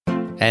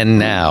And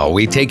now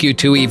we take you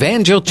to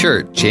Evangel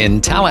Church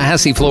in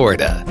Tallahassee,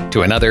 Florida,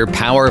 to another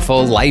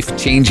powerful,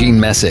 life-changing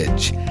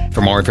message. For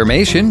more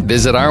information,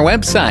 visit our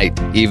website,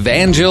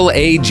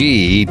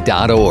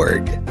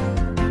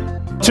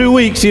 evangelag.org. 2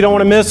 weeks, you don't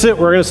want to miss it.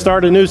 We're going to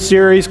start a new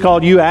series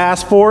called You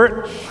Asked For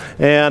It.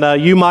 And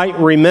you might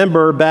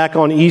remember back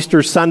on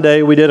Easter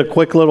Sunday, we did a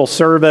quick little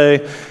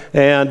survey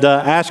and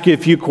asked you a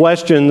few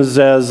questions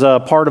as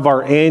part of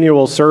our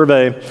annual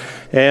survey.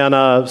 And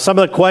some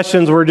of the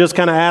questions we're just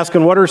kind of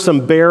asking, what are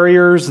some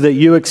barriers that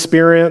you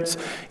experience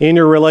in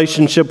your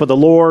relationship with the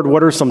Lord?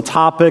 What are some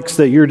topics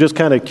that you're just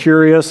kind of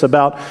curious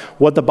about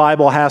what the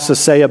Bible has to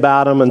say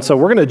about them? And so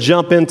we're going to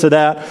jump into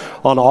that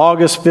on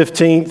August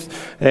 15th.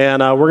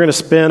 And we're going to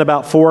spend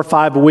about 4 or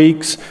 5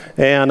 weeks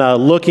and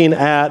looking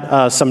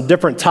at some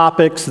different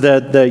topics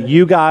that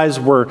you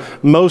guys were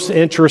most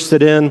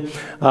interested in.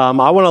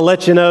 I want to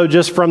let you know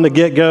just from the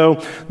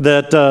get-go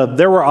that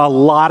there were a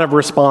lot of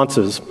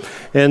responses.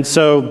 And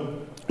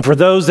so for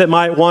those that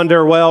might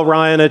wonder, well,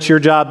 Ryan, it's your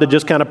job to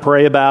just kind of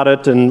pray about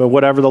it and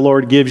whatever the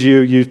Lord gives you,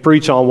 you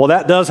preach on. Well,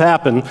 that does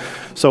happen.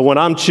 So when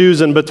I'm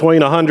choosing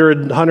between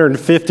 100,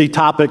 150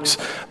 topics,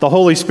 the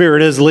Holy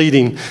Spirit is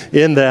leading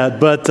in that.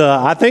 But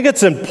I think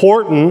it's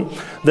important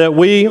that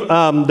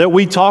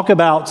we talk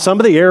about some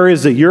of the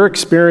areas that you're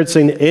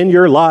experiencing in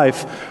your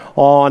life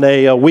on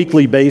a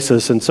weekly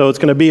basis. And so it's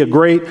going to be a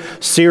great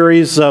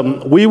series.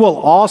 We will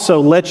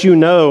also let you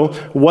know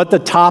what the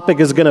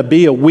topic is going to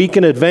be a week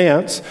in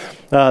advance.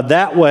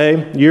 That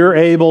way, you're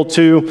able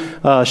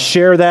to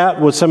share that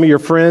with some of your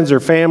friends or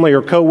family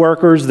or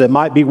coworkers that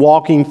might be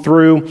walking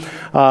through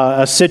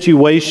a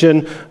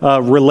situation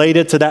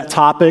related to that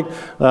topic.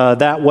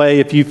 That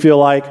way, if you feel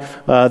like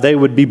they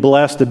would be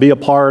blessed to be a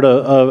part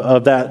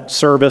of that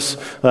service,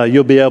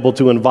 you'll be able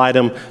to invite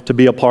them to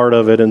be a part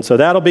of it. And so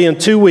that'll be in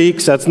 2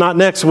 weeks. That's not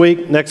next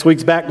week. Next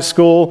week's back to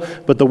school.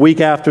 But the week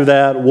after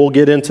that, we'll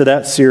get into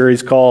that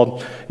series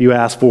called You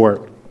Asked For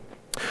It.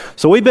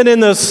 So we've been in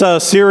this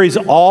series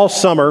all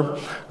summer,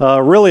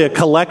 really a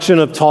collection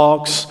of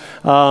talks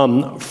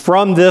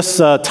from this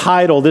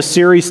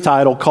series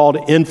title called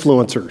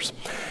Influencers.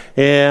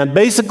 And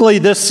basically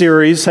this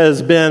series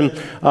has been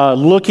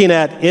looking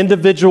at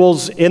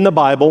individuals in the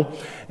Bible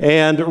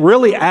and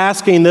really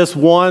asking this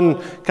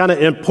one kind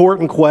of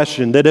important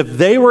question, that if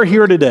they were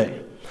here today,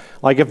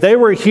 like if they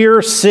were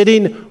here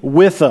sitting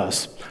with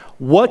us,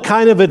 what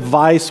kind of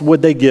advice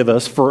would they give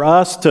us for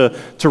us to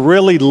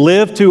really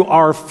live to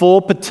our full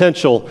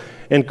potential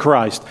in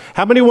Christ?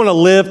 How many want to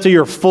live to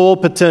your full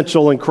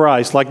potential in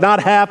Christ? Like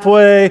not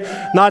halfway,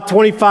 not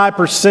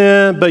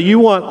 25%, but you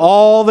want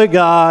all that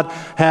God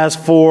has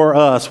for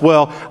us.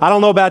 Well, I don't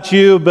know about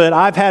you, but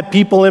I've had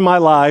people in my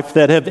life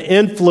that have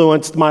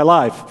influenced my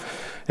life.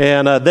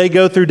 And they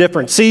go through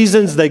different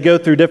seasons, they go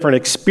through different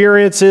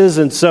experiences,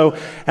 and so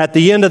at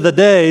the end of the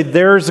day,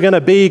 there's going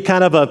to be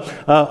kind of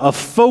a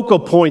focal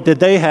point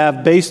that they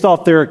have based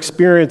off their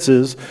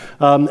experiences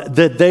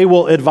that they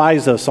will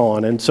advise us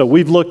on. And so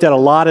we've looked at a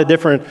lot of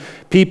different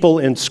people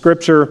in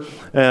Scripture.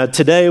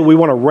 Today, we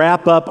want to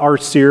wrap up our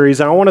series,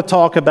 and I want to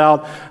talk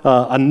about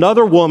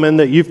another woman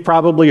that you've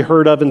probably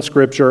heard of in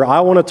Scripture. I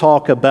want to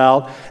talk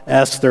about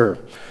Esther.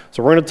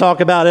 So we're going to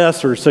talk about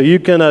Esther. So you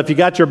can, if you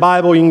got your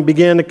Bible, you can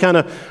begin to kind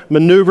of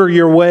maneuver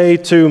your way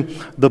to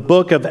the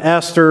book of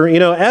Esther. You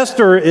know,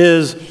 Esther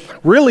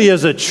really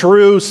is a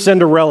true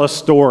Cinderella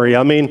story.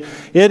 I mean,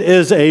 it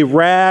is a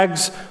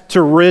rags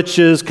to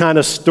riches kind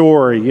of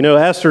story. You know,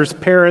 Esther's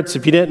parents,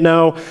 if you didn't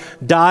know,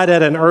 died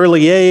at an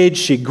early age.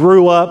 She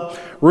grew up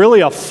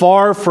really a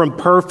far from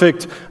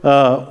perfect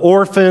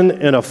orphan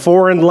in a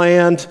foreign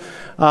land.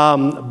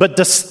 But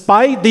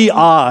despite the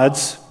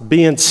odds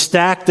being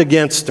stacked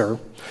against her,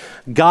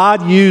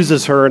 God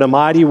uses her in a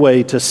mighty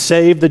way to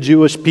save the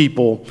Jewish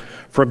people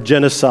from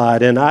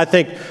genocide. And I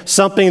think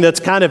something that's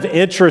kind of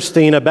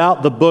interesting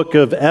about the book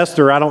of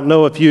Esther, I don't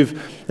know if you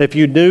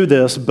knew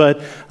this,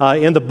 but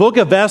in the book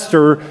of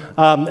Esther,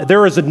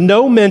 there is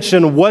no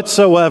mention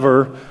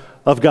whatsoever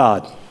of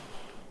God.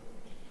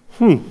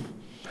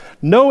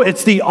 No,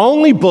 it's the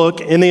only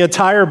book in the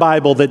entire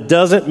Bible that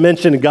doesn't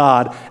mention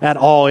God at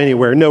all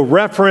anywhere. No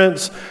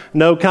reference,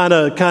 no kind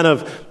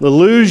of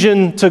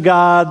allusion to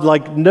God,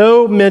 like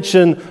no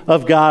mention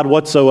of God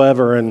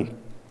whatsoever. And,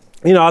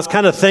 you know, I was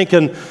kind of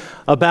thinking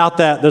about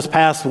that this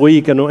past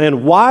week,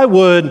 and why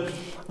would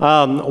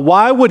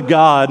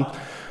God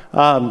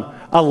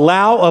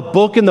allow a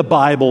book in the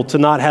Bible to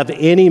not have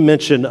any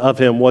mention of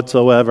Him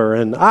whatsoever?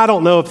 And I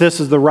don't know if this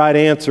is the right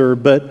answer,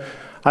 but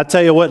I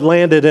tell you what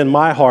landed in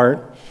my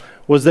heart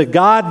was that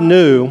God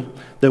knew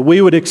that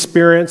we would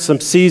experience some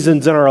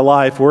seasons in our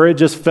life where it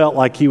just felt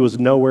like He was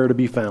nowhere to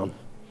be found.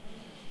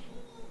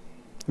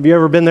 Have you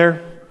ever been there?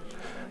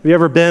 Have you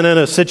ever been in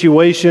a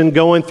situation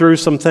going through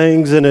some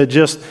things and it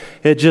just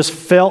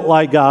felt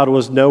like God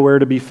was nowhere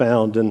to be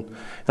found? And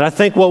I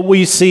think what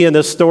we see in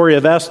this story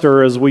of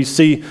Esther is we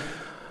see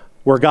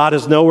where God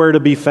is nowhere to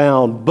be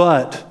found,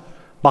 but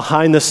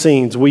behind the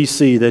scenes we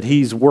see that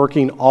He's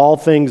working all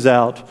things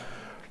out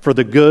for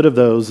the good of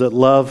those that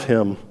love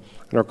Him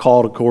and are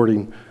called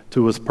according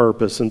to his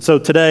purpose. And so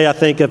today, I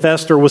think if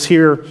Esther was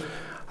here,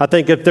 I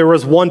think if there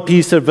was one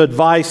piece of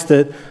advice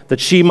that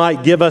she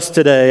might give us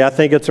today, I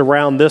think it's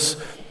around this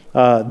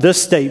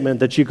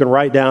statement that you can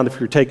write down if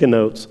you're taking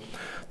notes,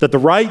 that the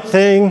right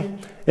thing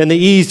and the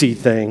easy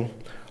thing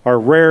are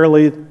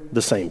rarely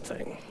the same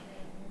thing.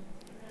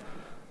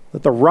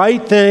 That the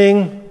right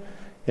thing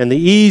and the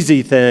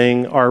easy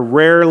thing are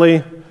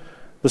rarely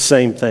the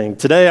same thing.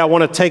 Today, I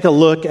want to take a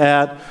look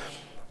at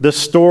the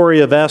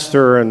story of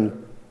Esther,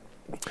 and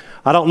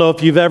I don't know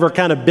if you've ever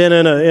kind of been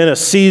in a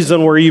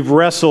season where you've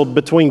wrestled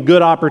between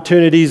good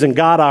opportunities and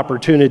God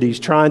opportunities,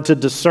 trying to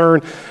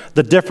discern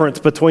the difference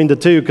between the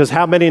two, because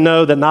how many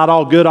know that not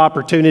all good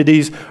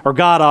opportunities are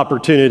God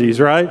opportunities,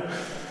 right?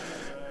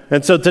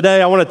 And so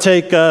today I want to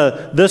take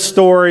this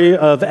story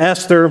of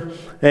Esther,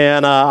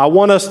 and I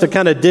want us to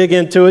kind of dig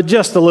into it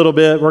just a little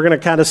bit. We're going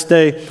to kind of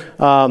stay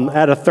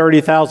at a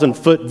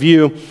 30,000-foot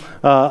view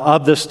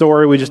of this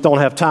story. We just don't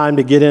have time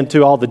to get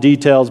into all the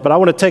details. But I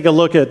want to take a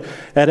look at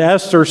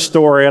Esther's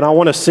story, and I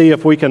want to see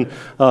if we can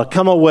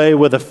come away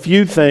with a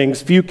few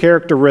things, few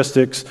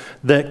characteristics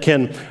that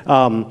can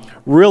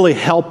really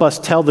help us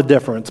tell the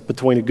difference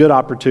between a good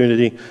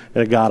opportunity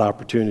and a God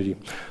opportunity.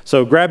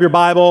 So grab your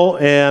Bible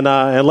and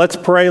let's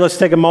pray. Let's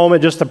take a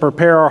moment just to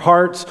prepare our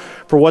hearts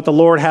for what the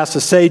Lord has to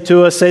say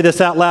to us. Say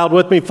this out loud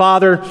with me.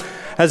 Father,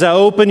 as I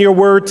open your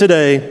word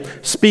today,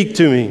 speak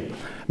to me.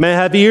 May I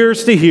have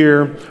ears to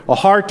hear, a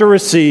heart to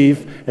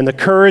receive, and the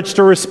courage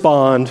to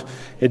respond.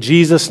 In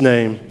Jesus'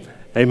 name,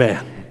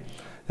 amen.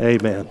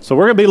 Amen. So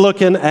we're going to be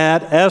looking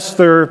at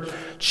Esther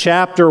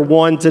chapter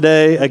 1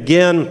 today.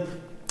 Again,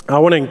 I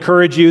want to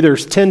encourage you.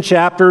 There's 10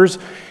 chapters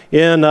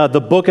in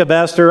the book of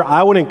Esther.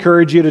 I would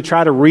encourage you to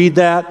try to read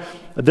that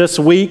this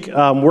week.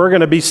 We're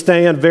going to be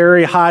staying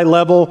very high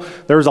level.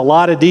 There's a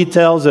lot of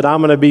details that I'm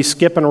going to be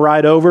skipping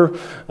right over,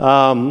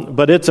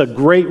 but it's a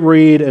great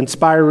read,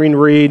 inspiring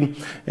read,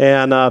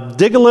 and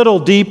dig a little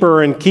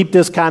deeper and keep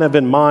this kind of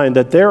in mind,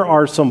 that there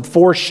are some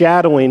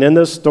foreshadowing in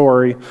this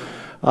story.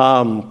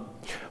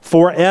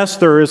 For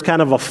Esther is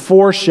kind of a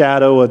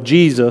foreshadow of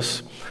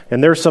Jesus.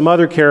 And there's some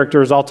other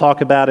characters I'll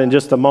talk about in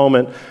just a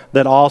moment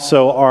that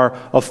also are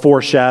a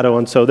foreshadow.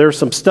 And so there's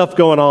some stuff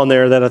going on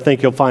there that I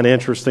think you'll find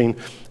interesting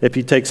if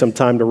you take some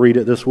time to read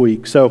it this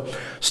week. So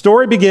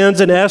story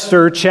begins in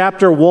Esther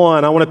chapter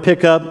 1. I want to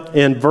pick up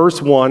in verse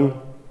 1.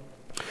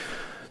 It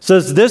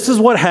says, "This is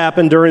what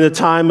happened during the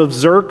time of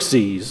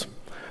Xerxes,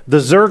 the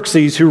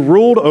Xerxes who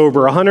ruled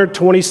over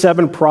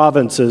 127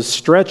 provinces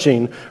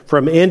stretching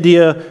from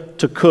India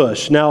to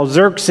Cush." Now,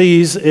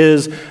 Xerxes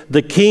is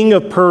the king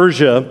of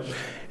Persia.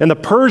 And the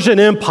Persian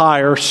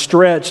Empire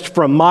stretched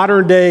from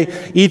modern-day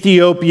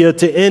Ethiopia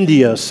to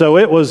India. So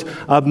it was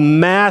a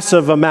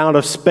massive amount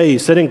of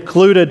space. It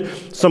included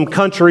some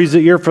countries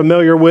that you're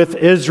familiar with,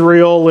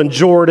 Israel and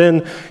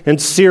Jordan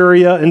and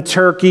Syria and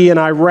Turkey and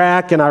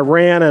Iraq and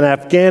Iran and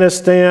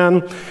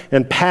Afghanistan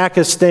and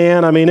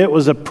Pakistan. I mean, it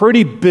was a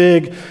pretty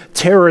big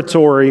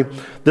territory,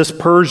 this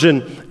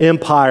Persian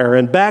Empire.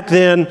 And back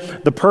then,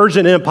 the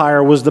Persian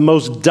Empire was the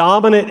most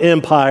dominant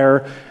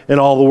empire in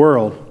all the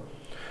world.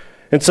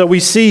 And so we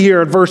see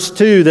here in verse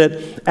 2 that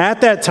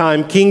at that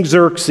time, King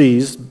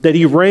Xerxes, that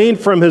he reigned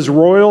from his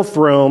royal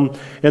throne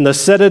in the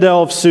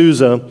citadel of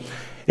Susa,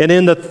 and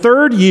in the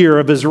 3rd year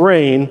of his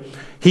reign,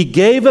 he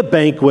gave a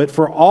banquet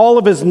for all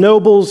of his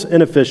nobles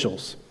and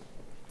officials.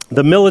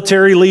 The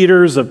military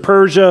leaders of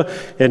Persia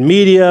and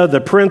Media,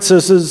 the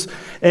princesses,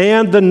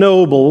 and the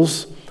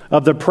nobles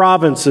of the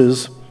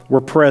provinces were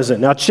present.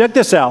 Now check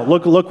this out.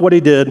 Look what he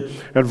did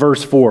in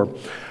verse 4.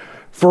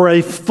 For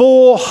a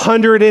full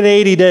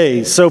 180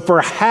 days, so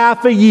for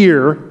half a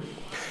year,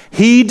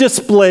 he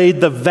displayed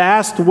the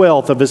vast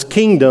wealth of his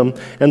kingdom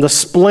and the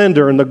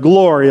splendor and the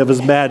glory of his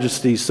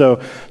majesty. So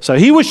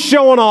he was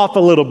showing off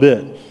a little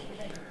bit.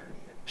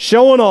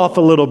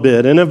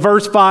 And in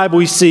verse 5,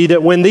 we see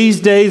that when these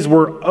days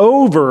were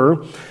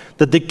over,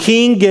 that the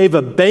king gave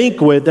a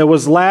banquet that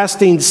was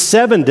lasting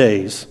 7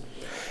 days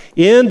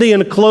in the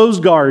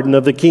enclosed garden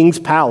of the king's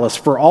palace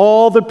for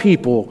all the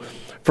people,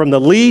 from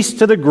the least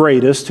to the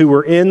greatest, who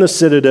were in the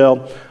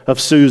citadel of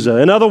Susa.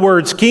 In other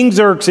words, King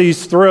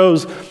Xerxes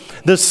throws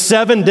this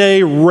 7-day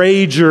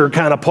rager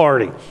kind of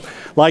party.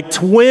 Like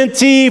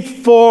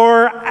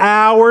 24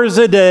 hours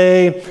a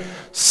day,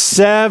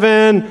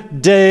 7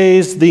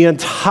 days, the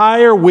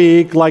entire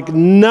week, like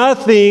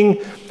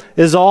nothing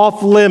is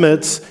off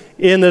limits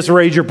in this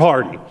rager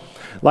party.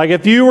 Like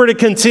if you were to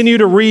continue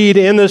to read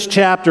in this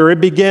chapter,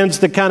 it begins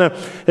to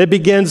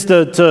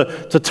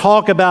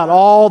talk about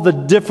all the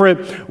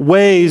different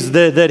ways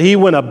that he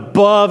went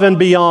above and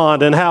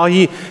beyond, and how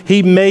he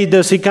made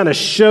this, he kind of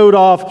showed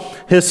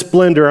off his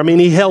splendor. I mean,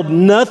 he held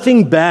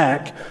nothing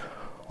back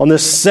on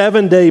this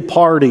 7-day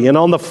party. And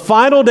on the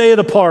final day of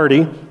the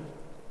party,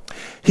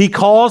 he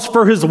calls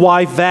for his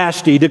wife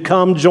Vashti to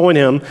come join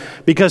him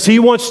because he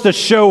wants to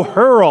show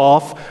her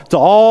off to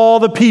all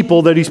the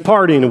people that he's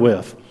partying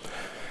with.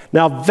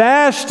 Now,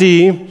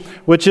 Vashti,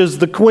 which is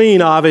the queen,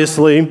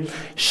 obviously,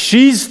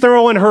 she's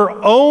throwing her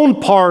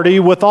own party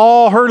with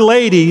all her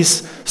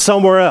ladies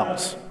somewhere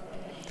else.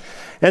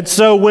 And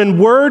so when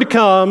word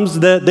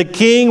comes that the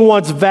king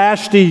wants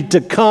Vashti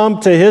to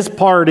come to his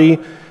party,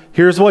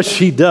 here's what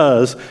she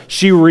does.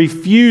 She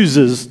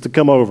refuses to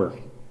come over.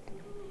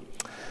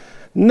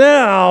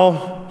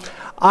 Now,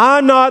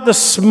 I'm not the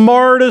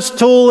smartest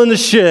tool in the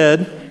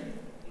shed,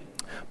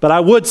 but I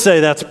would say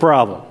that's a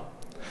problem.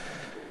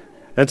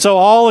 And so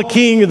all the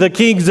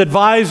king's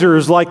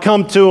advisors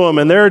come to him,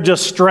 and they're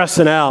just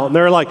stressing out. And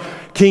they're like,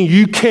 King,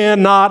 you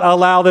cannot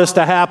allow this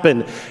to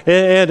happen.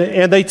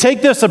 And they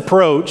take this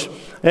approach,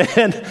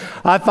 and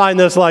I find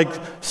this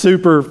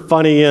super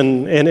funny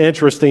and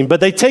interesting. But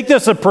they take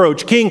this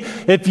approach. King,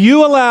 if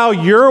you allow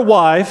your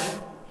wife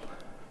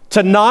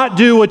to not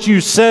do what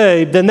you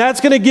say, then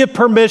that's going to give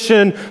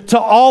permission to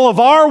all of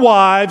our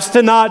wives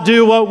to not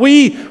do what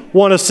we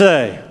want to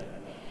say.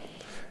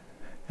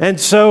 And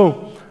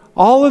so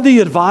all of the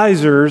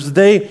advisors,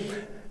 they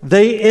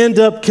end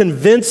up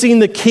convincing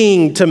the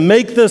king to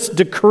make this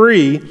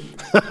decree.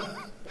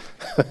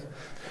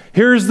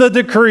 Here's the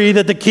decree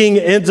that the king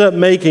ends up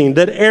making,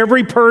 that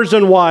every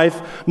Persian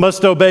wife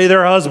must obey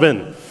their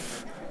husband.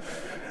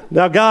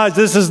 Now, guys,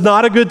 this is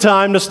not a good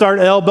time to start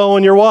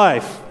elbowing your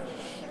wife.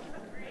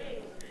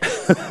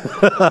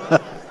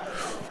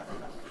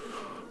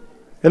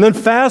 And then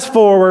fast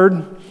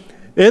forward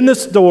in the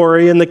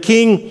story, and the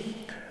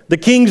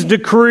king's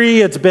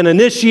decree, it's been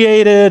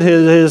initiated,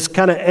 his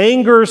kind of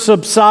anger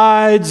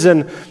subsides,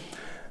 and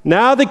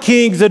now the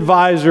king's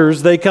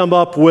advisors, they come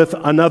up with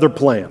another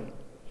plan.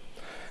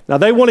 Now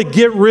they want to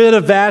get rid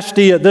of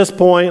Vashti at this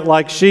point,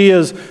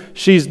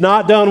 she's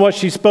not done what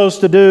she's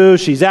supposed to do,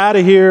 she's out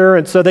of here,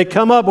 and so they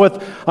come up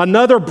with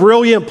another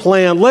brilliant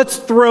plan. Let's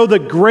throw the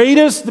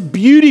greatest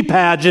beauty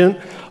pageant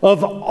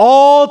of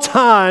all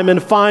time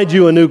and find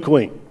you a new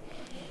queen.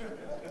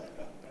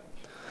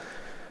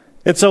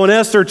 And so in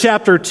Esther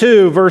chapter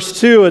 2, verse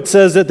 2, it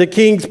says that the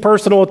king's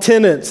personal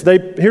attendants,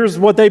 here's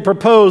what they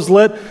propose.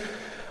 Let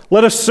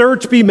a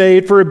search be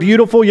made for a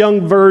beautiful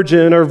young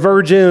virgin or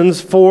virgins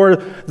for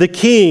the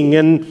king.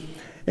 And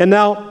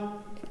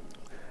now,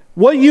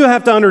 what you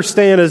have to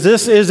understand is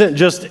this isn't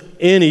just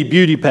any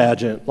beauty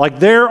pageant.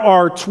 There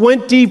are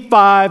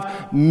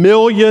 25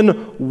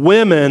 million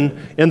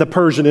women in the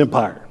Persian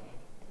Empire.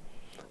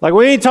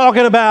 We ain't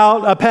talking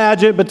about a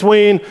pageant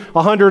between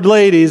 100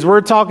 ladies. We're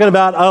talking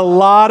about a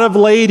lot of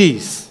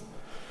ladies.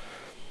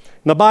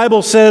 The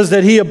Bible says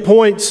that he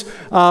appoints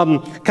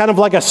kind of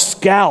like a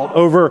scout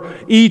over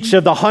each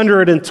of the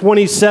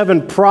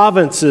 127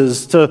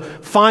 provinces to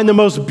find the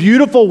most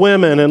beautiful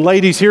women. And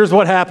ladies, here's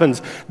what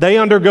happens. They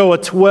undergo a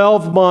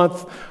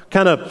 12-month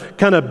kind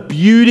of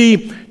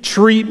beauty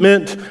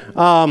treatment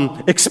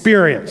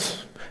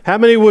experience. How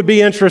many would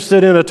be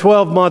interested in a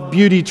 12-month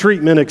beauty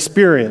treatment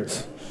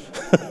experience?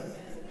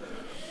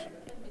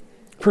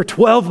 For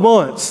 12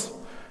 months,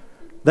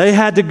 they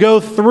had to go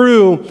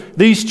through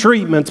these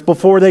treatments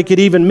before they could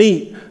even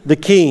meet the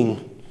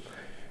king.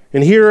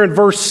 And here in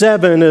verse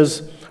 7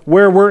 is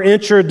where we're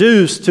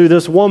introduced to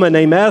this woman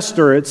named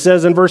Esther. It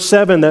says in verse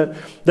 7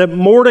 that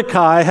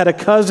Mordecai had a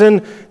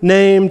cousin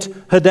named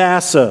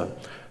Hadassah,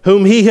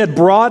 whom he had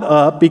brought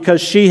up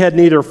because she had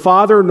neither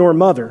father nor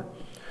mother.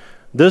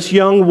 This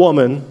young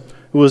woman,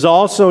 who was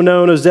also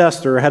known as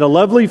Esther, had a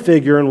lovely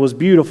figure and was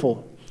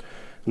beautiful.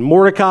 And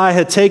Mordecai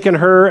had taken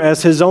her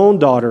as his own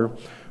daughter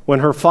when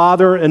her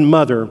father and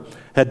mother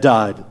had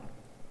died.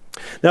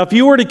 Now, if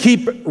you were to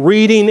keep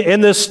reading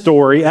in this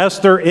story,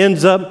 Esther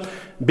ends up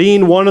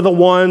being one of the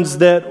ones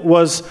that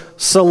was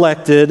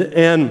selected,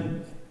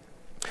 and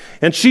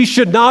she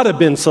should not have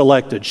been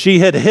selected. She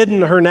had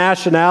hidden her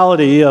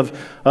nationality of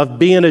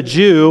being a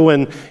Jew,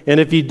 and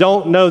if you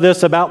don't know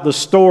this about the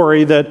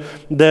story, that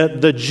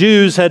the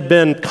Jews had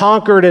been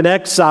conquered and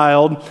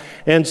exiled,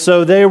 and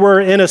so they were,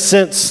 in a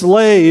sense,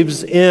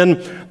 slaves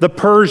in the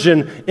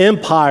Persian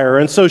Empire.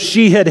 And so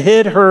she had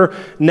hid her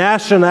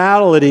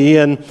nationality,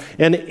 and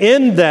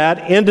in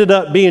that ended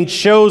up being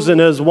chosen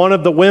as one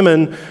of the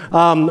women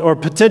or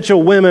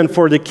potential women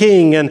for the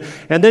king. And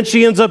then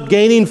she ends up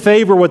gaining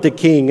favor with the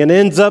king and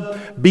ends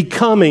up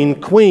becoming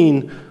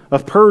queen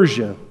of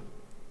Persia.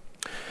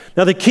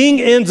 Now, the king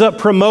ends up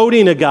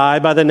promoting a guy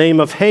by the name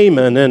of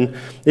Haman, and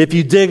if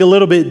you dig a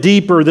little bit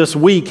deeper this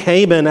week,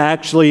 Haman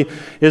actually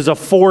is a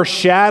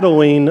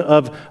foreshadowing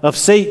of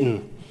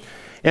Satan.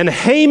 And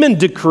Haman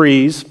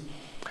decrees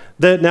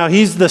that now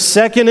he's the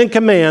second in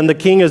command. The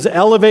king has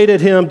elevated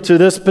him to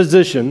this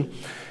position.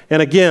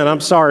 And again, I'm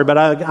sorry, but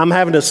I'm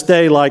having to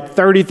stay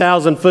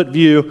 30,000 foot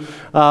view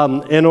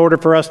in order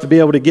for us to be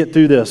able to get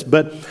through this.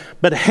 But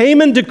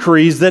Haman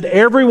decrees that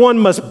everyone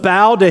must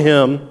bow to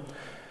him,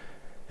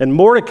 and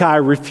Mordecai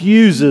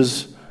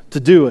refuses to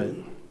do it.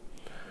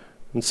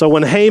 And so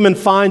when Haman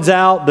finds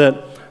out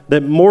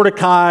that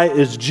Mordecai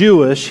is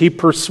Jewish, he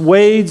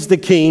persuades the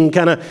king,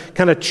 kind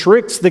of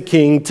tricks the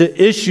king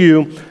to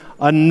issue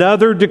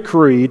another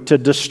decree to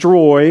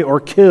destroy or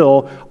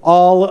kill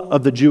all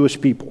of the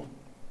Jewish people.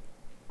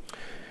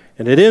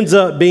 And it ends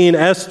up being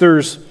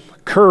Esther's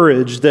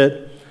courage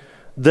that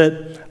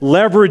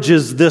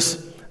leverages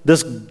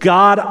this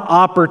God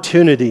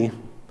opportunity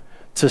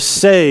to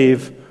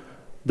save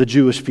the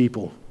Jewish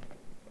people.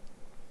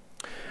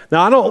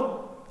 Now, I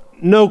don't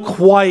know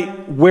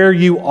quite where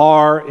you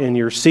are in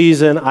your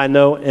season. I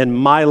know in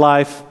my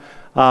life,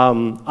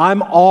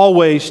 I'm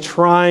always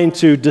trying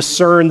to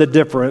discern the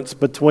difference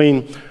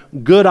between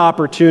good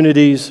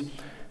opportunities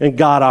and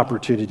God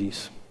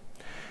opportunities.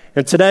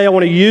 And today I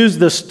want to use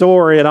this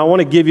story and I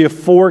want to give you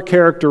 4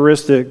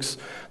 characteristics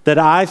that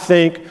I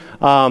think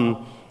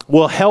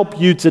will help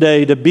you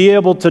today to be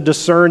able to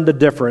discern the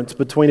difference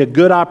between a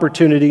good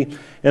opportunity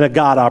and a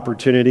God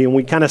opportunity. And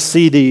we kind of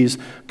see these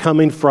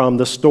coming from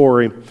the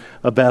story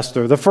of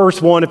Esther. The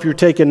first one, if you're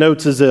taking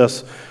notes, is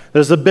this.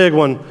 This is a big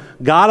one.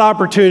 God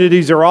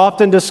opportunities are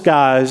often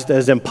disguised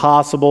as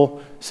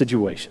impossible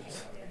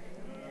situations.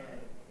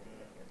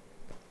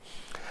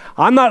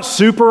 I'm not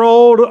super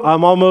old.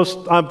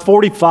 I'm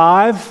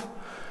 45.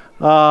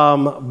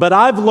 But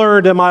I've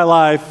learned in my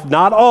life,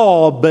 not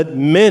all, but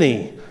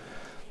many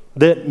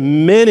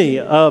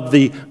of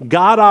the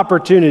God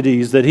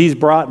opportunities that He's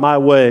brought my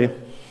way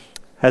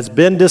has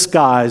been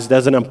disguised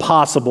as an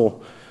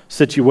impossible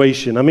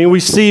situation. I mean, we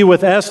see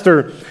with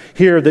Esther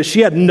here that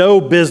she had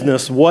no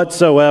business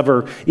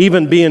whatsoever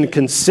even being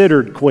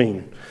considered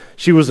queen.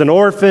 She was an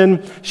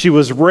orphan. She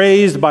was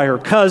raised by her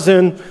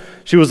cousin.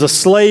 She was a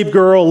slave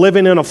girl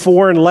living in a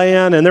foreign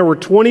land, and there were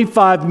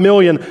 25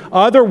 million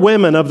other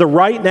women of the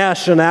right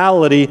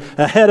nationality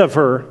ahead of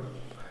her.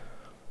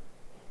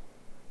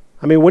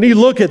 I mean, when you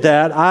look at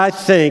that, I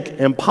think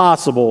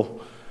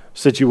impossible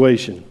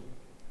situation.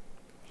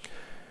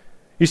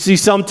 You see,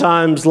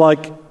 sometimes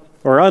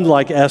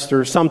unlike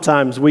Esther,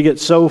 sometimes we get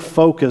so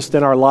focused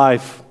in our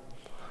life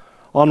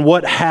on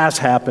what has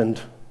happened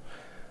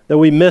that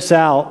we miss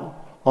out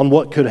on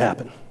what could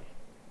happen.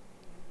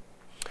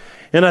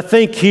 And I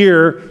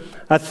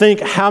think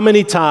how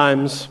many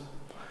times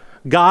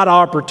God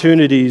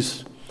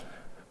opportunities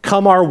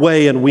come our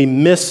way and we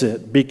miss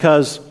it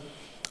because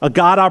a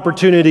God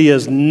opportunity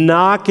is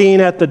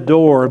knocking at the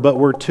door, but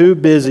we're too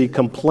busy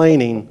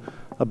complaining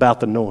about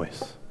the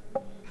noise.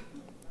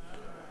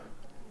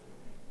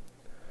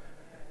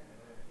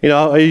 You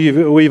know,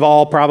 we've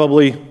all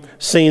probably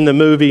seen the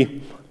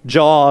movie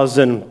Jaws,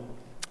 and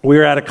we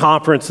were at a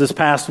conference this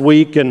past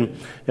week, and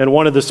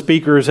one of the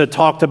speakers had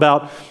talked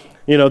about,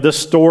 you know, this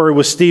story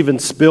with Steven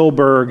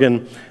Spielberg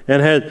and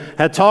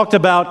had talked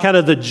about kind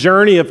of the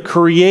journey of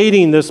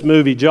creating this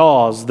movie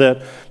Jaws,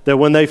 that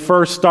when they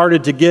first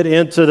started to get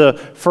into the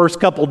first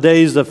couple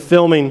days of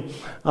filming,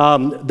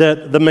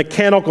 that the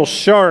mechanical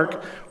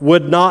shark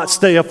would not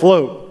stay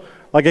afloat.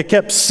 Like it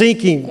kept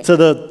sinking to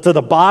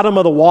the bottom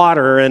of the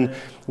water. And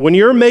when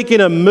you're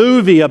making a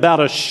movie about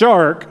a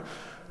shark,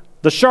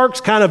 the shark's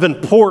kind of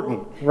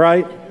important,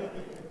 right?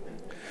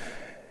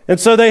 And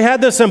so they had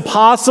this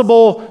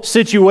impossible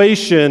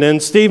situation,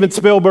 and Steven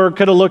Spielberg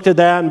could have looked at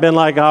that and been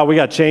like, oh, we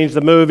got to change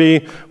the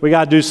movie, we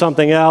got to do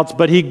something else.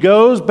 But he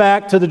goes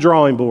back to the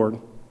drawing board,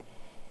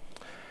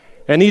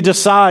 and he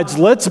decides,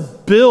 let's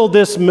build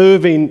this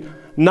movie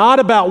not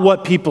about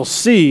what people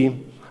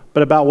see,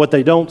 but about what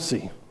they don't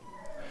see.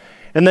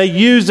 And they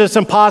use this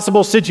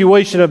impossible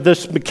situation of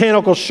this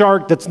mechanical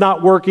shark that's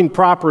not working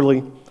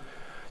properly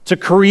to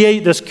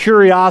create this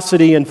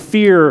curiosity and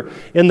fear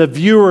in the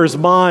viewers'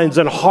 minds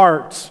and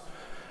hearts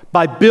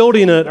by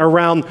building it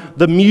around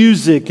the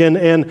music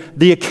and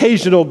the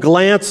occasional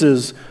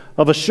glances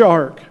of a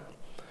shark.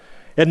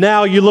 And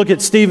now you look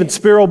at Steven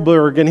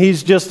Spielberg, and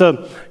he's just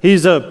a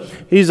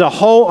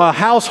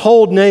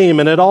household name,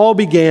 and it all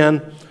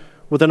began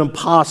with an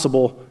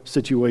impossible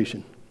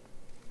situation.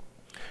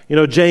 You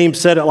know, James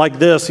said it like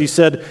this. He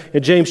said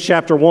in James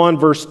chapter 1,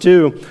 verse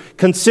 2,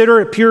 "Consider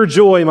it pure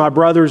joy, my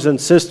brothers and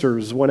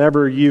sisters,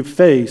 whenever you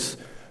face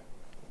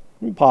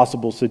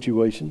impossible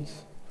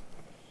situations,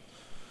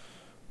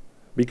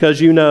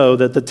 because you know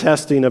that the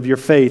testing of your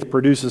faith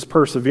produces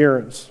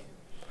perseverance.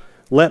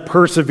 Let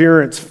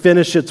perseverance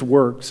finish its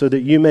work so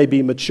that you may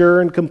be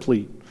mature and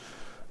complete,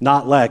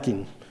 not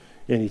lacking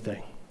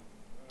anything."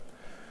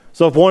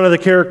 So if one of the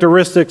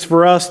characteristics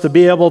for us to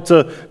be able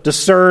to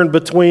discern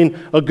between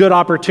a good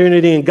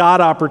opportunity and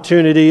God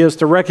opportunity is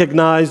to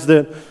recognize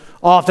that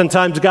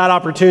oftentimes God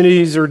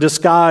opportunities are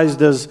disguised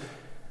as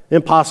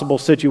impossible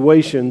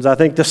situations, I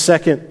think the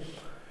second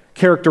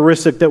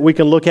characteristic that we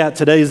can look at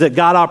today is that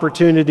God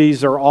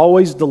opportunities are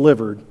always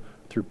delivered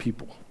through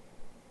people.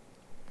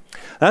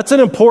 That's an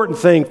important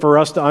thing for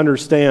us to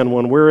understand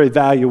when we're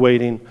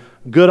evaluating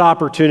good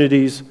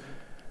opportunities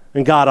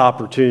and God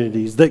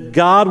opportunities, that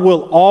God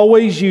will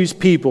always use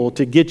people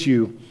to get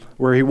you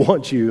where He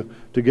wants you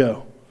to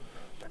go.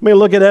 I mean,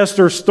 look at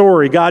Esther's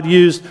story. God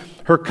used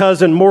her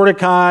cousin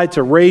Mordecai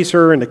to raise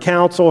her and to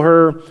counsel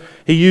her.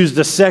 He used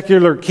the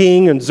secular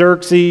king and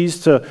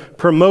Xerxes to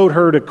promote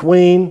her to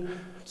queen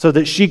so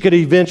that she could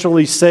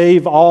eventually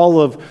save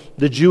all of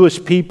the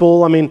Jewish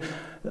people. I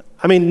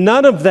mean,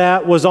 none of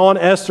that was on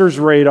Esther's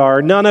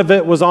radar. None of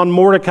it was on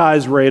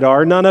Mordecai's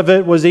radar. None of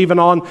it was even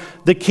on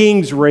the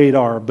king's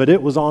radar, but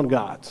it was on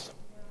God's.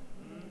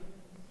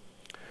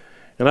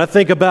 And I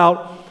think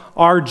about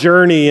our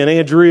journey, and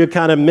Andrea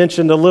kind of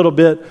mentioned a little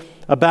bit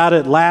about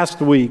it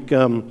last week.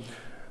 That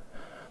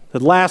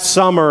last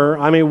summer,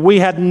 we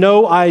had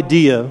no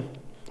idea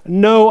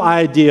no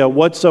idea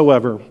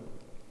whatsoever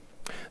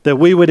that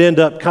we would end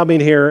up coming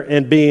here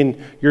and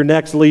being your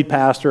next lead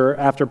pastor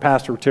after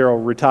Pastor Terrell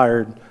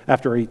retired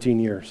after 18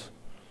 years.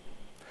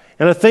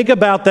 And I think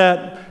about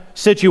that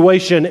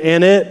situation,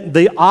 and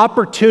the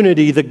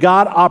opportunity, the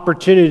God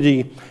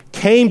opportunity,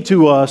 came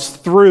to us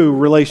through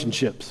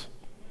relationships.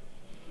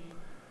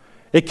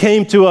 It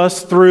came to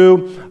us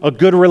through a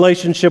good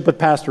relationship with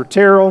Pastor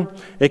Terrell.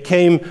 It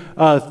came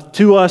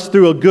to us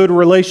through a good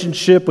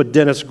relationship with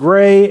Dennis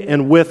Gray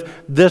and with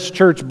this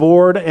church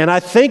board. And I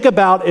think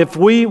about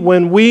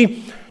when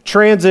we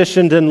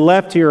transitioned and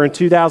left here in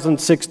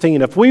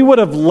 2016, if we would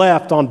have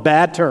left on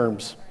bad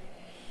terms,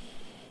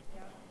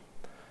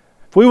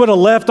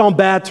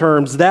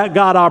 that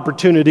God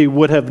opportunity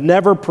would have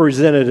never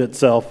presented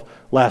itself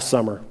last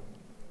summer.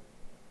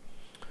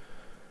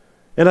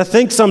 And I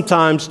think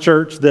sometimes,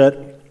 church, that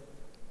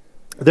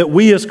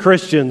we as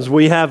Christians,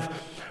 we have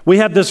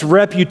this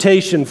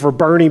reputation for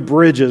burning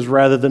bridges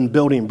rather than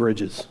building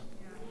bridges.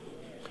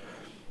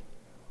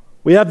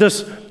 We have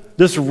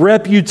this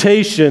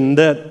reputation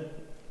that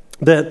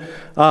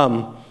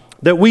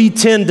we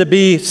tend to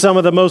be some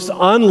of the most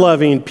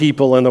unloving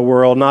people in the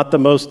world, not the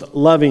most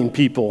loving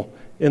people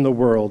in the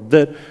world.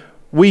 That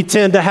we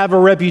tend to have a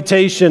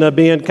reputation of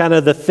being kind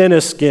of the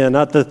thinnest skin,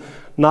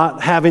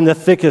 not having the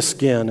thickest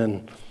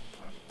skin.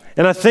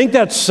 And I think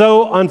that's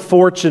so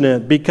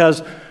unfortunate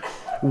because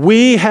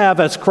we have,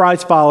 as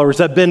Christ followers,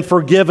 have been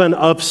forgiven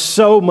of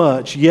so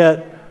much,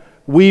 yet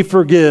we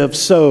forgive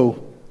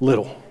so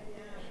little.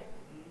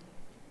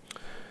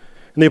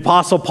 And the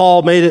Apostle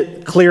Paul made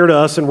it clear to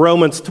us in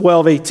Romans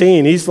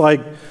 12:18. He's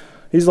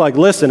like,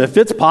 listen, if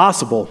it's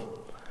possible,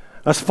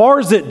 as far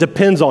as it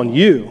depends on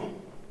you,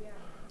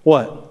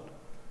 what?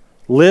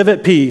 Live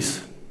at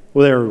peace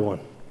with everyone.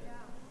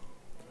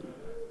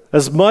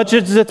 As much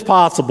as it's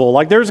possible.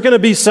 Like there's going to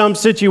be some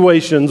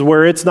situations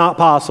where it's not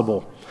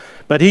possible.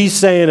 But he's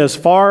saying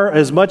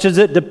as much as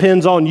it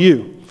depends on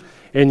you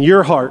and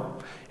your heart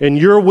and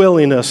your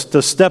willingness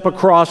to step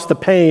across the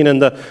pain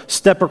and to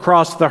step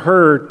across the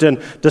hurt and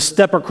to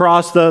step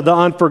across the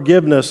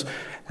unforgiveness,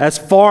 as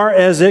far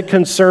as it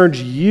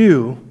concerns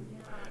you,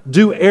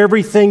 do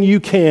everything you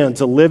can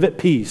to live at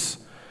peace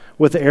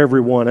with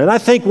everyone. And I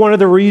think one of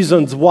the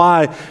reasons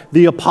why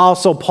the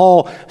Apostle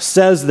Paul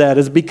says that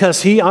is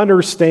because he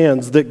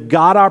understands that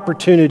God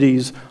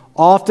opportunities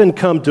often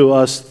come to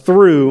us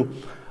through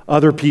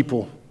other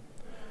people.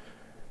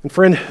 And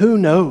friend, who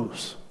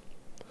knows?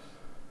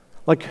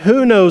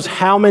 Who knows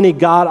how many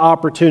God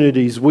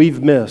opportunities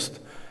we've missed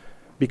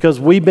because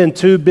we've been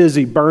too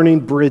busy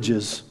burning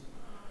bridges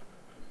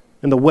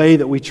in the way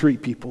that we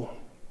treat people.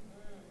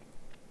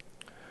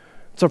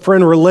 So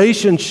friend,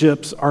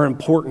 relationships are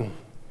important.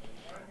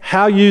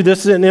 This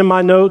isn't in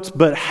my notes,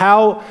 but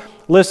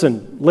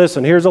listen,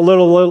 here's a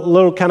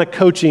little kind of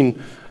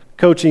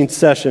coaching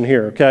session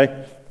here,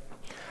 okay?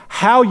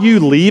 How you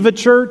leave a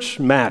church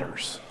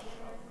matters.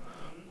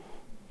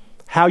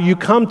 How you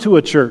come to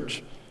a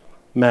church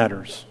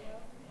matters.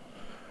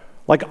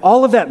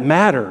 All of that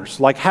matters.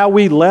 How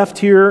we left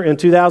here in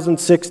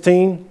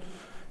 2016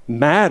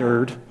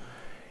 mattered,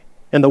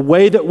 and the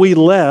way that we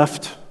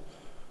left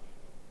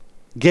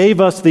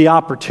gave us the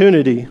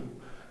opportunity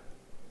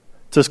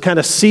to kind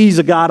of seize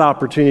a God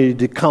opportunity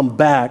to come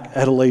back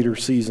at a later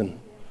season.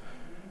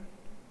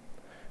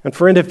 And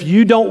friend, if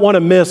you don't want to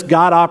miss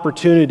God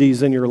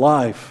opportunities in your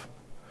life,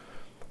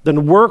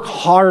 then work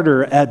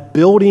harder at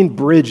building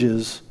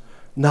bridges,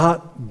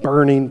 not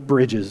burning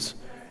bridges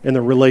in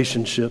the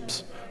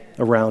relationships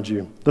around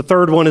you. The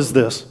third one is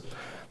this: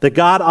 that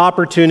God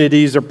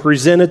opportunities are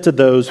presented to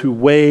those who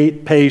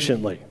wait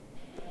patiently.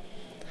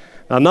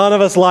 Now, none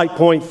of us like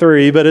point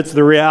 3, but it's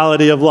the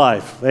reality of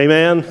life.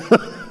 Amen?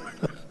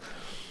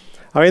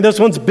 This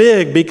one's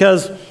big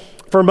because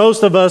for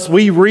most of us,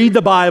 we read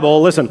the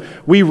Bible. Listen,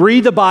 we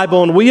read the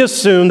Bible and we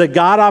assume that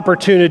God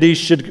opportunities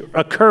should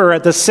occur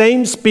at the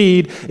same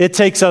speed it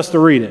takes us to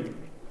read it.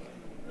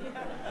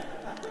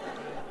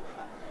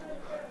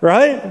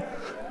 Right?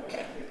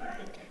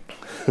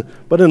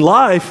 But in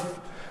life,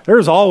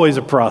 there's always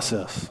a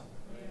process.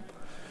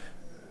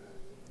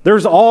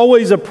 There's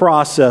always a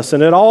process,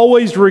 and it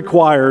always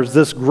requires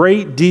this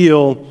great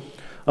deal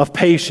of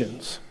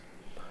patience.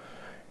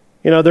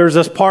 There's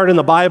this part in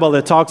the Bible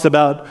that talks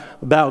about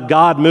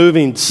God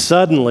moving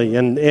suddenly,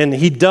 and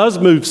he does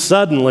move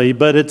suddenly,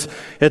 but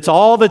it's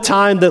all the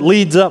time that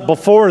leads up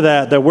before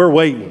that we're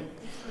waiting.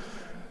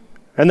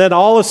 And then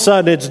all of a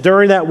sudden, it's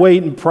during that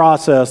waiting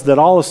process that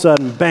all of a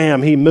sudden,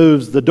 bam, he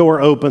moves, the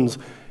door opens,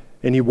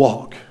 and you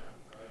walk.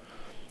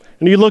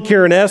 And you look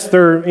here in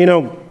Esther,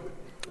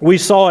 we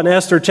saw in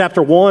Esther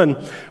chapter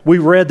 1, we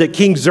read that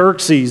King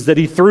Xerxes, that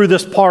he threw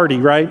this party,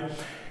 right?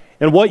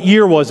 And what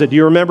year was it? Do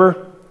you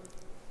remember?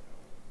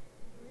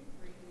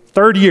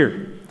 Third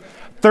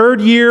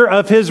year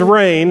of his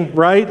reign,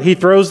 right? He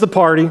throws the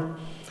party.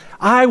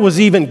 I was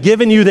even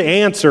giving you the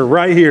answer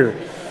right here.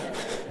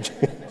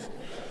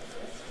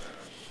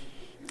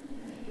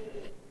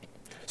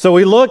 So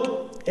we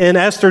look in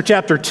Esther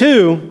chapter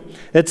 2,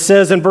 it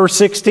says in verse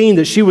 16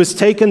 that she was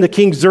taken to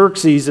King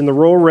Xerxes in the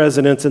royal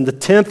residence in the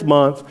 10th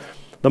month,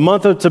 the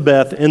month of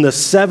Tebeth, in the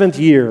 7th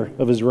year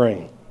of his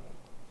reign.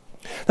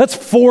 That's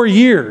 4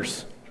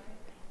 years.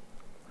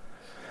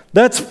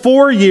 That's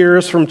 4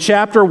 years from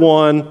chapter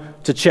 1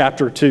 to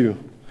chapter 2.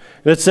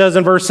 And it says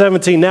in verse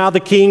 17, now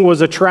the king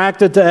was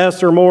attracted to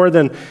Esther more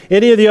than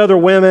any of the other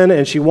women,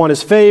 and she won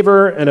his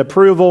favor and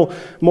approval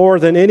more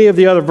than any of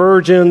the other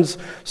virgins.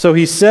 So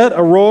he set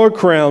a royal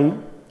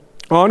crown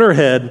on her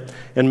head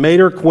and made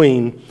her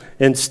queen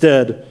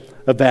instead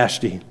of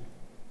Vashti.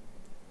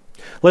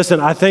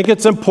 Listen, I think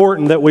it's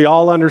important that we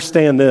all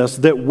understand this,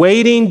 that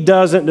waiting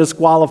doesn't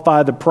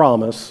disqualify the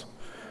promise,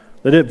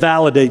 that it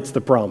validates the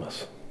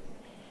promise.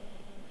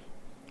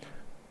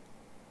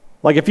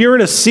 Like if you're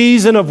in a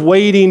season of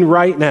waiting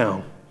right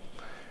now,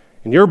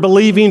 and you're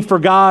believing for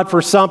God for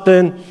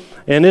something,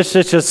 and it's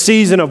just a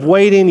season of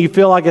waiting, you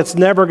feel like it's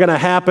never going to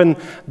happen,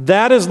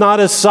 that is not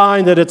a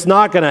sign that it's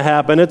not going to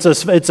happen. It's a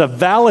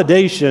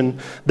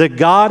validation that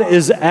God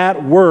is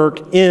at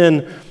work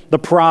in the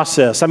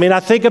process. I mean, I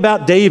think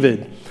about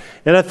David,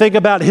 and I think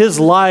about his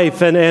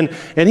life, and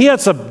he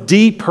had some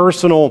deep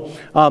personal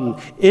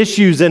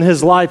issues in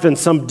his life and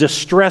some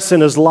distress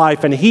in his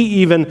life, and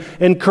he even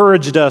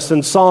encouraged us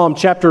in Psalm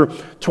chapter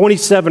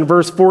 27,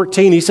 verse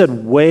 14. He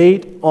said,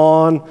 wait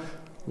on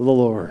the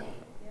Lord.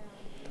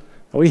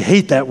 We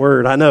hate that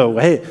word, I know.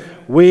 Hey,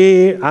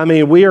 we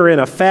are in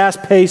a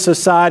fast-paced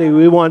society.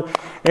 We want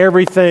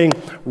everything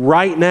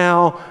right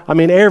now. I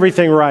mean,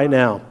 everything right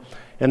now.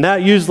 And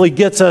that usually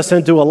gets us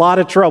into a lot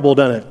of trouble,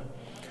 doesn't it?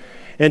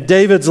 And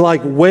David's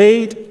like,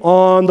 wait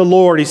on the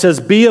Lord. He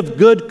says, be of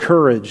good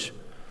courage,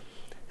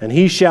 and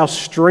he shall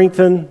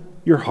strengthen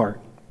your heart.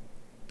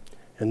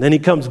 And then he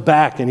comes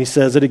back and he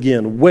says it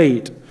again,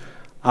 wait,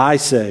 I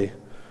say,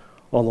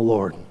 on the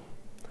Lord.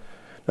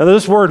 Now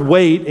this word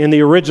wait in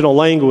the original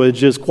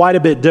language is quite a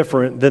bit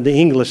different than the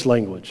English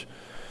language.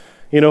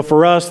 You know,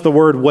 for us, the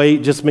word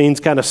wait just means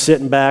kind of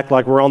sitting back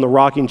like we're on the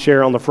rocking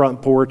chair on the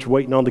front porch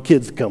waiting on the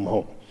kids to come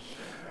home.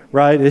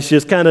 Right? It's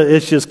just kind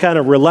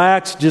of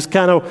relaxed, just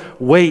kind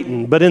of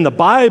waiting. But in the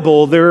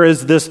Bible, there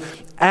is this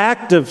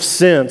active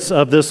sense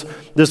of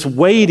this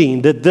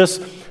waiting, that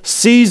this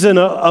season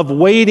of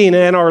waiting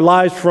in our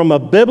lives from a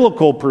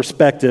biblical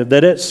perspective,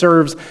 that it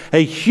serves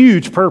a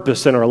huge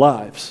purpose in our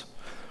lives.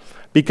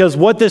 Because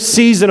what this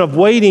season of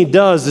waiting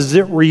does is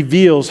it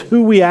reveals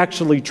who we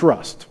actually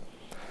trust.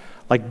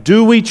 Like,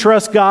 do we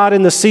trust God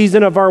in the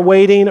season of our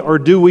waiting, or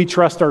do we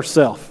trust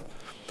ourselves?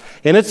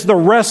 And it's the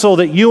wrestle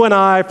that you and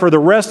I, for the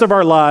rest of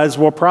our lives,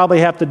 will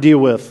probably have to deal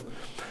with,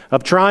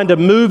 of trying to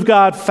move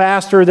God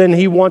faster than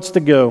he wants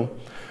to go,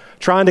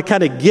 trying to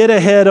kind of get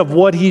ahead of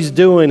what he's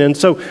doing. And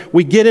so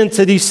we get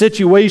into these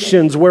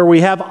situations where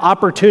we have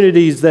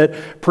opportunities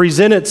that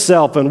present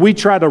itself, and we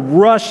try to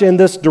rush in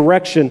this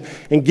direction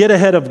and get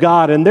ahead of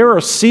God. And there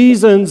are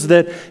seasons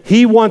that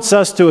he wants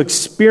us to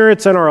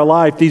experience in our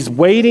life, these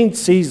waiting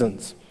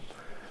seasons,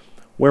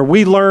 where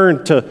we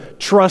learn to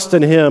trust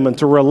in him and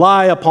to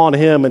rely upon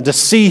him and to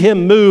see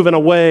him move in a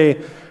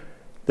way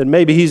that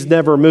maybe he's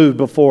never moved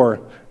before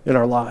in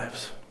our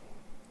lives.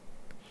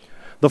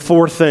 The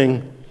fourth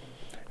thing,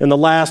 and the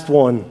last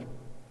one,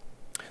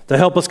 to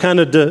help us kind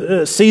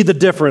of see the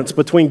difference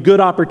between good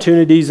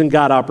opportunities and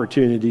God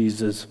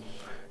opportunities is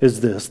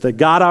this, that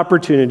God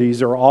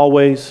opportunities are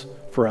always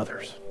for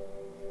others.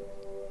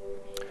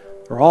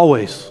 They're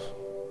always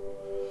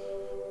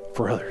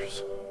for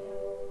others.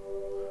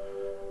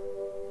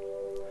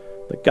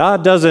 That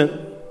God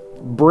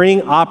doesn't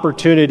bring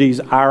opportunities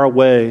our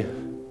way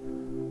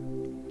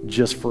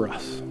just for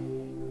us.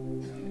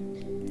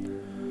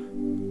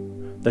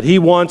 That he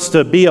wants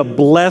to be a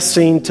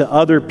blessing to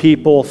other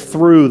people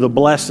through the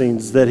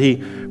blessings that he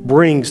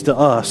brings to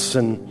us.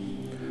 And,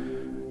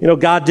 you know,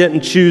 God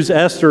didn't choose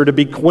Esther to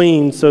be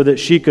queen so that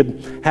she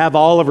could have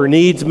all of her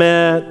needs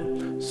met,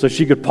 so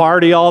she could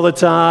party all the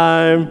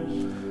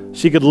time,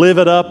 she could live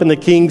it up in the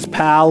king's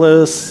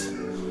palace.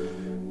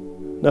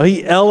 No,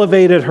 he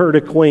elevated her to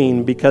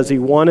queen because he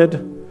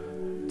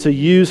wanted to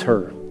use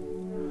her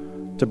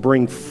to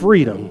bring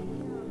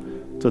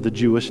freedom to the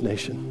Jewish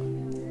nation.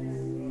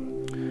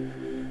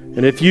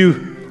 And if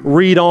you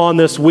read on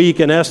this week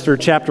in Esther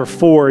chapter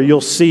 4,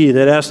 you'll see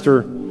that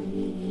Esther,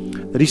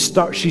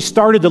 she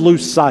started to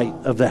lose sight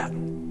of that.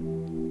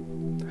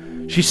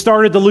 She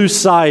started to lose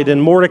sight,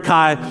 and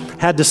Mordecai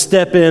had to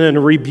step in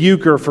and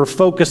rebuke her for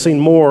focusing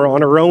more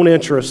on her own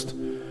interest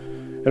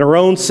and her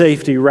own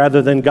safety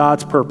rather than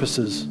God's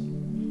purposes.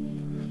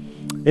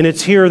 And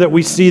it's here that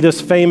we see this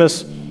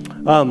famous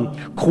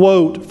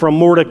quote from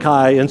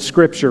Mordecai in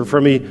Scripture,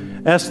 from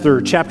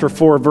Esther chapter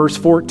 4, verse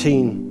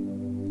 14.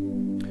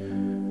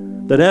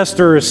 That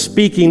Esther is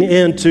speaking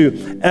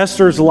into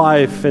Esther's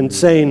life and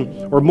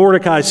saying, or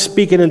Mordecai is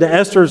speaking into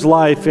Esther's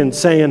life and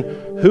saying,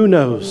 who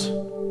knows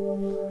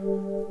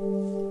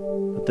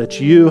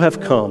that you have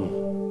come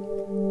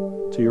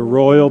to your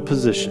royal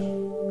position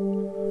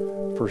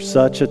for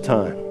such a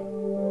time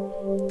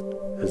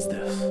as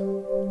this.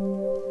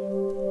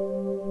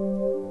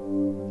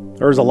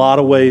 There's a lot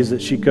of ways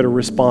that she could have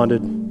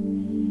responded.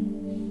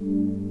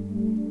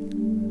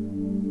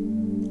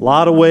 A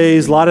lot of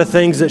ways, a lot of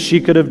things that she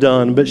could have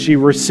done, but she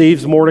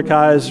receives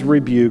Mordecai's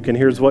rebuke, and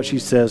here's what she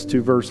says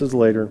 2 verses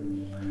later,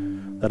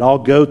 that I'll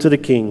go to the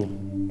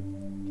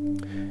king,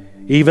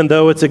 even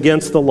though it's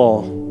against the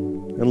law.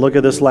 And look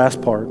at this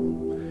last part.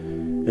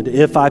 And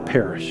if I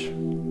perish,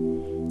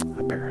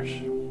 I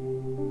perish.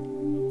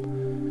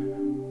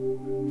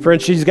 Friend,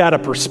 she's got a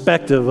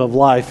perspective of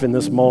life in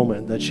this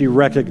moment that she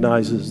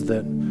recognizes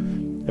that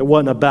it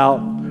wasn't about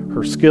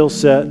her skill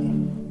set,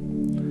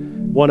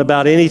 wasn't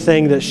about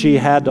anything that she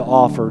had to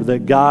offer,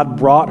 that God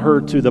brought her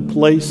to the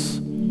place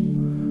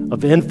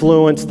of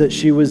influence that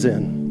she was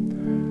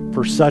in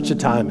for such a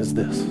time as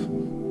this.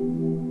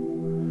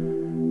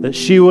 That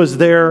she was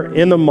there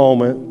in the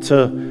moment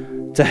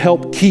to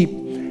help keep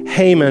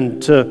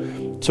Haman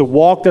to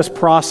walk this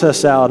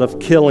process out of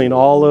killing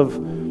all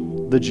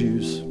of the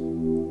Jews.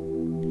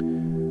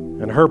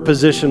 And her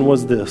position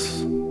was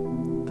this,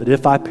 that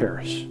if I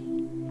perish,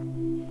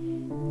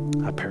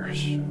 I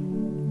perish.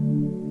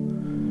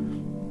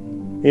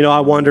 You know, I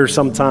wonder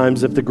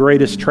sometimes if the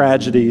greatest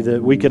tragedy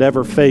that we could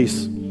ever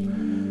face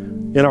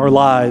in our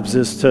lives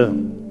is to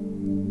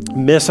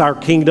miss our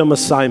kingdom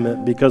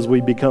assignment because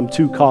we become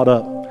too caught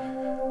up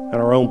in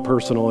our own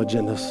personal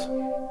agendas.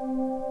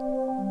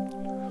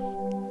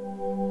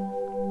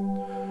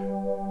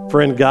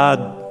 Friend,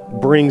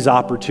 God brings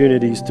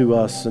opportunities to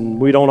us,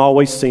 and we don't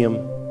always see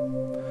them.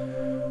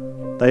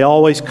 They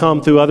always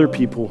come through other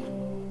people.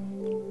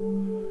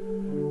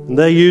 And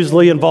they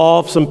usually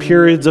involve some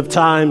periods of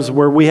times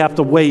where we have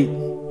to wait.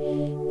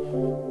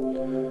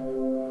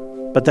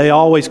 But they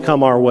always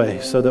come our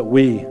way so that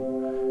we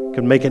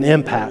can make an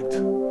impact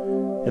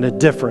and a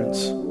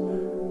difference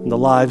in the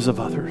lives of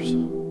others.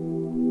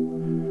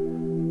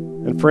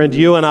 And friend,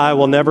 you and I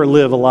will never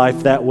live a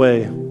life that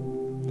way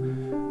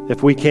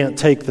if we can't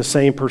take the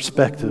same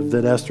perspective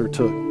that Esther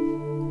took.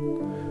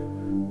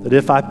 That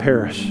if I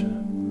perish,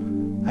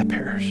 I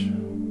perish.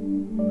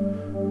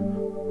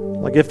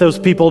 Like if those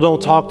people don't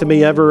talk to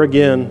me ever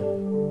again,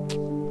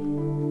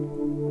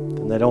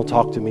 then they don't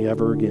talk to me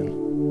ever again.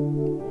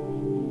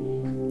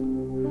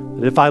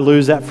 That if I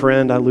lose that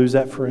friend, I lose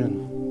that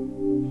friend.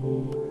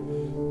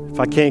 If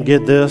I can't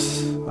get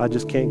this, I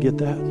just can't get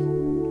that.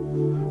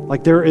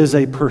 Like there is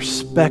a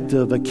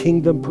perspective, a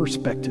kingdom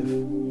perspective,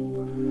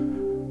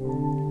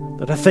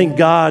 that I think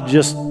God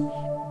just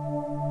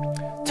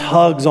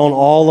tugs on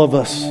all of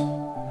us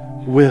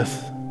with,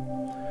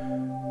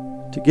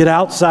 to get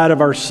outside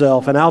of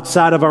ourselves and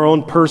outside of our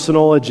own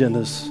personal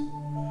agendas,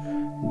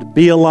 and to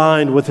be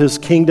aligned with His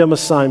kingdom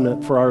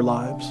assignment for our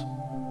lives,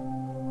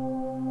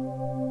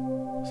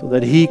 so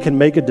that He can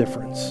make a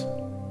difference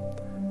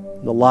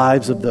in the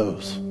lives of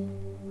those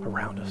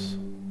around us.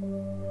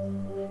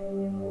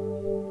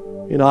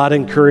 You know, I'd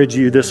encourage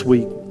you this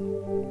week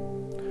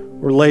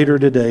or later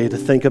today to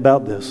think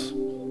about this.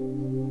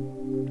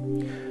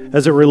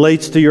 As it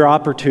relates to your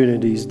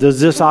opportunities, does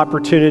this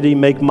opportunity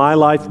make my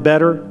life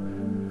better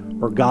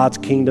or God's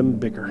kingdom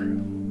bigger?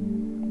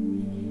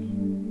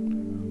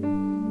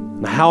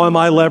 And how am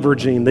I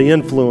leveraging the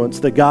influence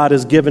that God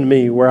has given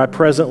me where I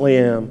presently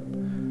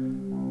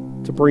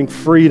am to bring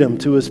freedom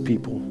to His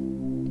people?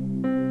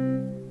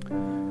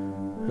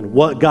 And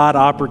what God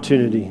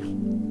opportunity,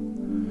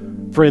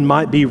 friend,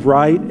 might be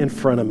right in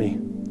front of me,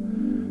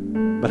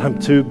 but I'm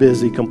too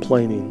busy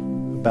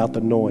complaining about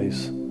the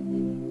noise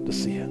to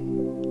see it.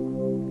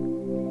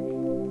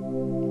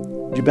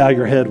 Would you bow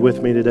your head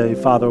with me today?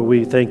 Father,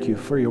 we thank you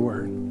for your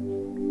word.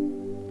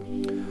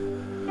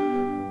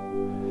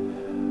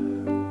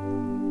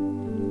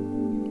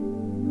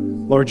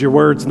 Lord, your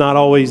word's not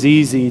always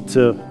easy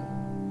to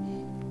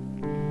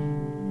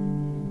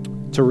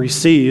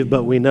receive,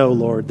 but we know,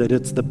 Lord, that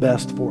it's the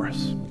best for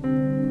us.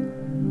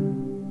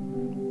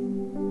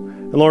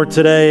 And Lord,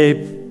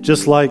 today,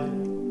 just like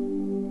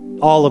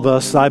all of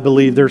us, I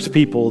believe there's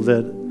people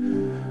that,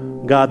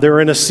 God,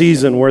 they're in a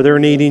season where they're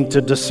needing to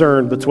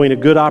discern between a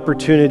good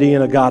opportunity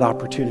and a God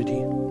opportunity.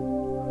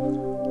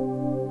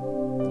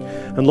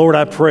 And Lord,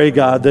 I pray,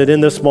 God, that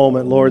in this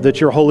moment, Lord, that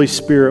your Holy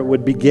Spirit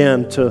would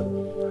begin to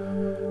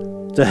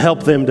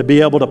help them to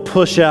be able to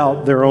push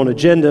out their own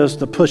agendas,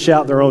 to push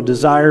out their own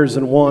desires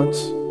and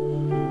wants.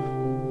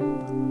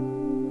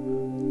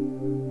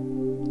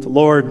 To,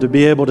 Lord, to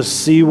be able to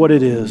see what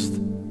it is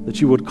that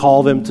you would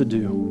call them to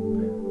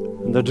do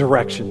and the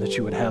direction that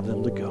you would have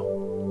them to go.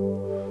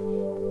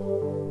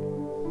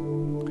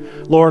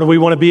 Lord, we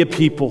want to be a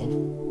people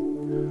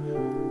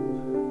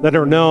that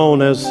are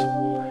known as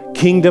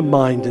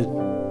kingdom-minded,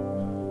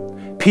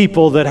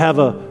 people that have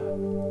a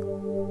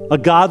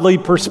godly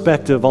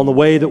perspective on the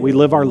way that we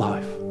live our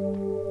life.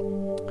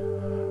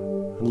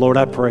 And Lord,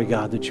 I pray,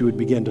 God, that you would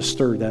begin to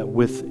stir that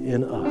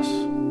within us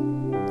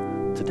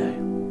today.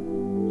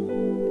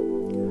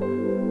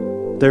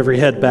 With every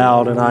head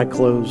bowed and eye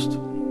closed.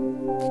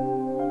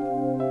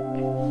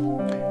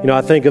 You know,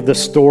 I think of the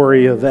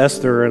story of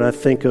Esther, and I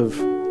think of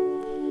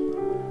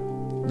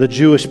the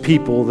Jewish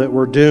people that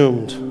were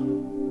doomed.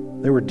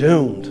 They were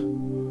doomed.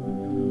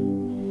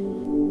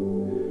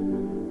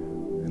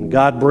 And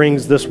God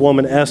brings this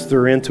woman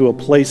Esther into a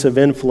place of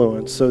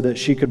influence so that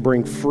she could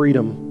bring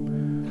freedom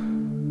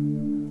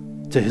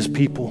to his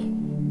people.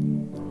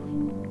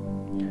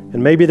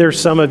 And maybe there's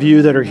some of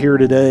you that are here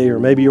today, or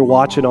maybe you're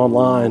watching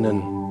online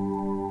and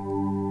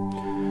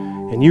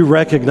you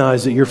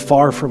recognize that you're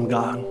far from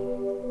God.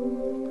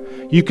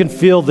 You can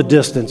feel the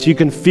distance. You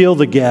can feel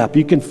the gap.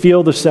 You can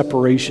feel the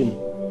separation.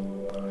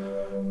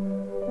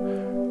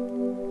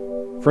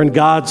 Friend,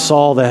 God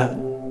saw that,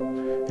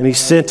 and he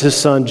sent his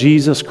son,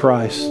 Jesus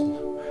Christ,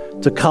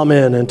 to come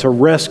in and to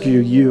rescue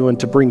you and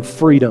to bring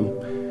freedom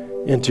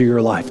into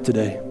your life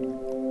today.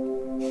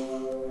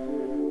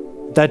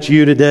 If that's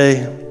you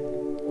today,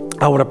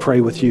 I want to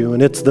pray with you,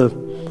 and it's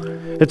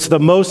the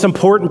most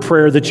important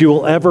prayer that you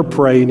will ever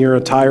pray in your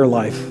entire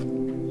life.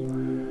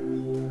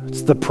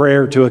 It's the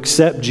prayer to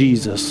accept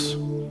Jesus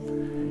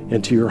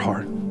into your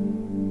heart.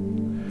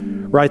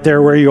 Right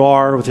there where you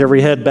are, with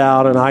every head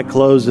bowed and eye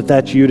closed, if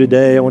that's you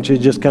today, I want you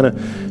to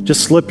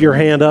just slip your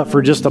hand up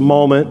for just a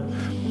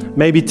moment.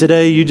 Maybe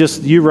today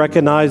you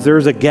recognize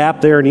there's a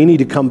gap there and you need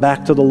to come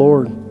back to the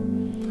Lord.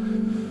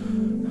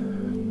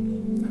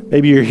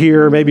 Maybe you're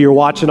here, maybe you're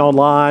watching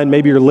online,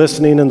 maybe you're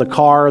listening in the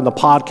car, in the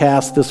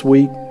podcast this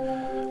week.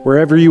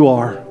 Wherever you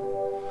are,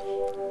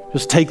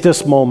 just take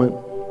this moment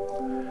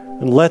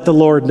and let the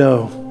Lord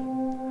know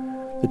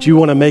that you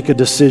want to make a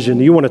decision.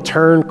 You want to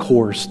turn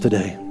course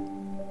today.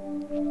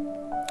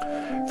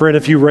 Friend,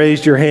 if you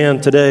raised your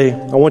hand today,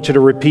 I want you to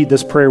repeat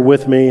this prayer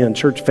with me. And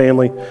church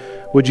family,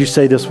 would you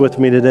say this with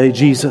me today?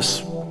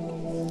 Jesus,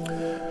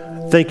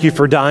 thank you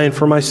for dying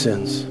for my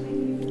sins.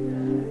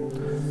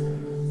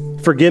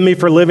 Forgive me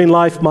for living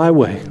life my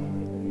way.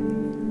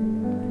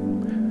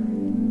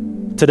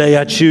 Today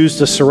I choose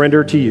to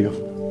surrender to you.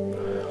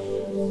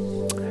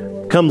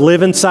 Come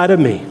live inside of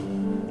me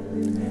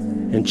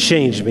and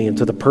change me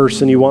into the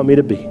person you want me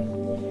to be.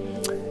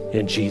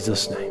 In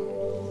Jesus' name,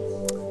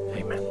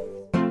 amen.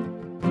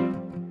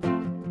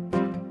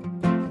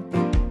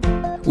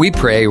 We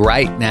pray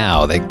right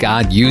now that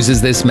God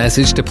uses this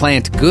message to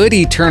plant good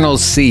eternal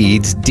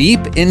seeds deep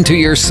into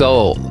your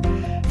soul.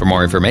 For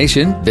more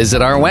information,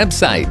 visit our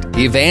website,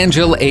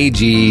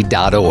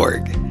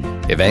 evangelag.org.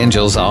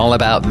 Evangel's all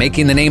about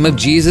making the name of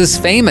Jesus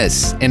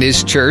famous and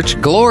his church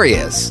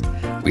glorious.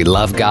 We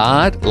love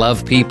God,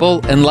 love people,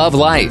 and love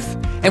life.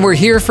 And we're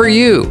here for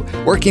you,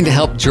 working to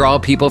help draw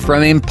people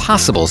from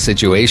impossible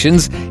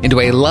situations into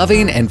a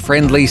loving and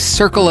friendly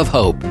circle of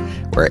hope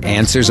where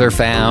answers are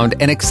found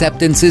and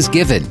acceptance is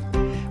given.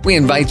 We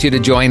invite you to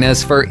join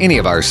us for any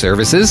of our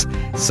services,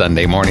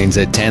 Sunday mornings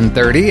at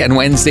 10:30 and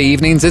Wednesday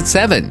evenings at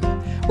 7.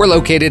 We're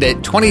located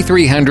at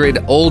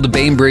 2300 Old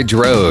Bainbridge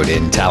Road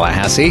in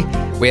Tallahassee.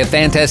 We have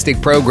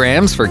fantastic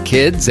programs for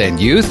kids and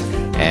youth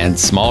and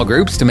small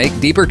groups to make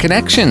deeper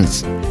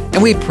connections.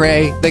 And we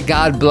pray that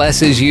God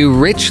blesses you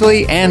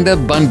richly and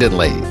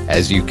abundantly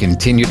as you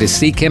continue to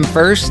seek him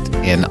first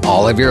in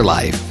all of your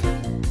life.